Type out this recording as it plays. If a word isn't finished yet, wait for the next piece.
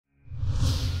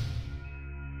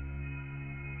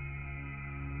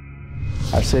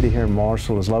Our city here in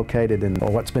Marshall is located in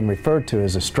what's been referred to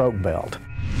as a stroke belt.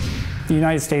 The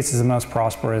United States is the most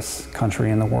prosperous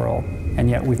country in the world, and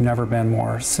yet we've never been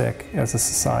more sick as a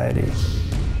society.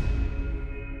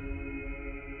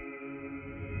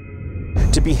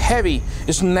 To be heavy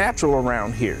is natural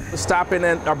around here. Stopping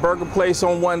at a burger place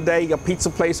on one day, a pizza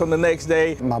place on the next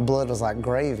day. My blood was like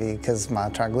gravy because my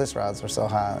triglycerides were so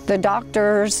high. The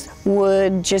doctors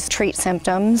would just treat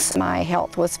symptoms. My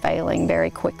health was failing very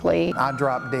quickly. I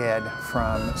dropped dead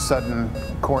from sudden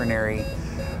coronary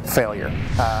failure.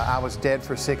 I was dead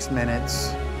for 6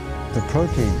 minutes. The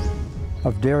protein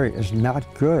of dairy is not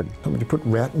good. Would you put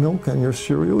rat milk on your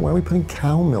cereal? Why are we putting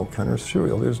cow milk on our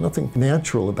cereal? There's nothing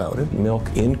natural about it. Milk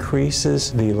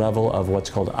increases the level of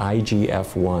what's called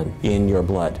IGF-1 in your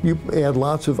blood. You add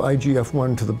lots of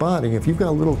IGF-1 to the body. If you've got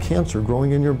a little cancer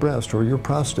growing in your breast or your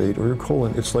prostate or your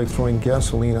colon, it's like throwing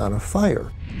gasoline on a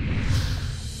fire.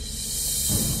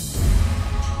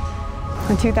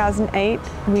 In 2008,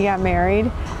 we got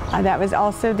married. That was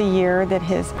also the year that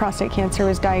his prostate cancer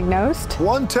was diagnosed.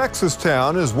 One Texas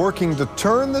town is working to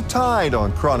turn the tide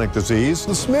on chronic disease.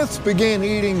 The Smiths began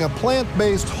eating a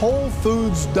plant-based whole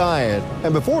foods diet,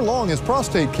 and before long his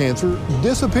prostate cancer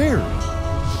disappeared.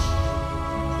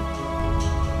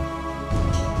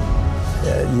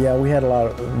 Yeah, we had a lot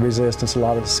of resistance, a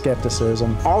lot of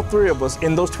skepticism. All three of us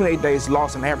in those 28 days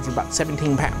lost an average of about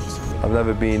 17 pounds. I've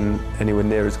never been anywhere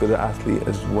near as good an athlete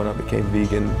as when I became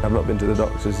vegan. I've not been to the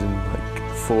doctors in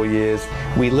like 4 years.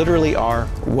 We literally are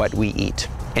what we eat.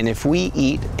 And if we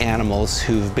eat animals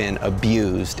who've been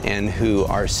abused and who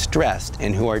are stressed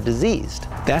and who are diseased,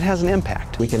 that has an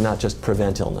impact. We can not just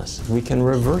prevent illness, we can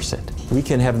reverse it. We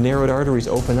can have narrowed arteries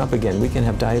open up again. We can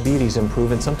have diabetes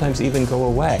improve and sometimes even go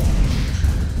away.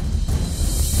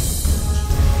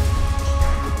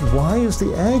 Why is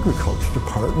the Agriculture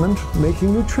Department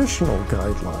making nutritional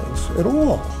guidelines at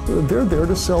all? They're there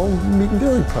to sell meat and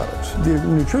dairy products. The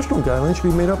nutritional guidelines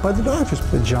should be made up by the doctors.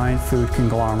 The giant food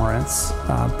conglomerates,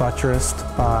 buttressed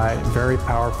by very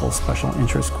powerful special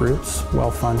interest groups,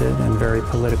 well-funded and very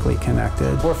politically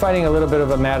connected. We're fighting a little bit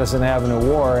of a Madison Avenue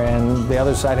war, and the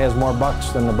other side has more bucks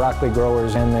than the broccoli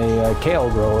growers and the kale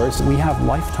growers. We have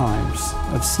lifetimes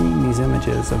of seeing these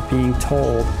images, of being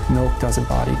told milk does a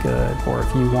body good, or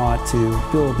if you want to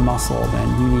build muscle,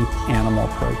 then you need animal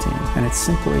protein. And it's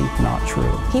simply not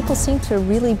true. People seem to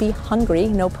really be hungry,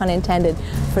 no pun intended,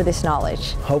 for this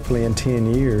knowledge. Hopefully in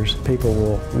 10 years, people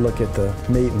will look at the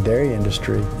meat and dairy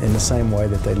industry in the same way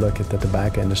that they look at the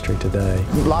tobacco industry today.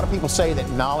 A lot of people say that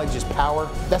knowledge is power.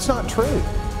 That's not true.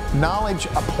 Knowledge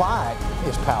applied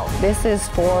is power. This is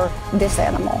for this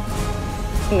animal,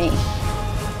 me.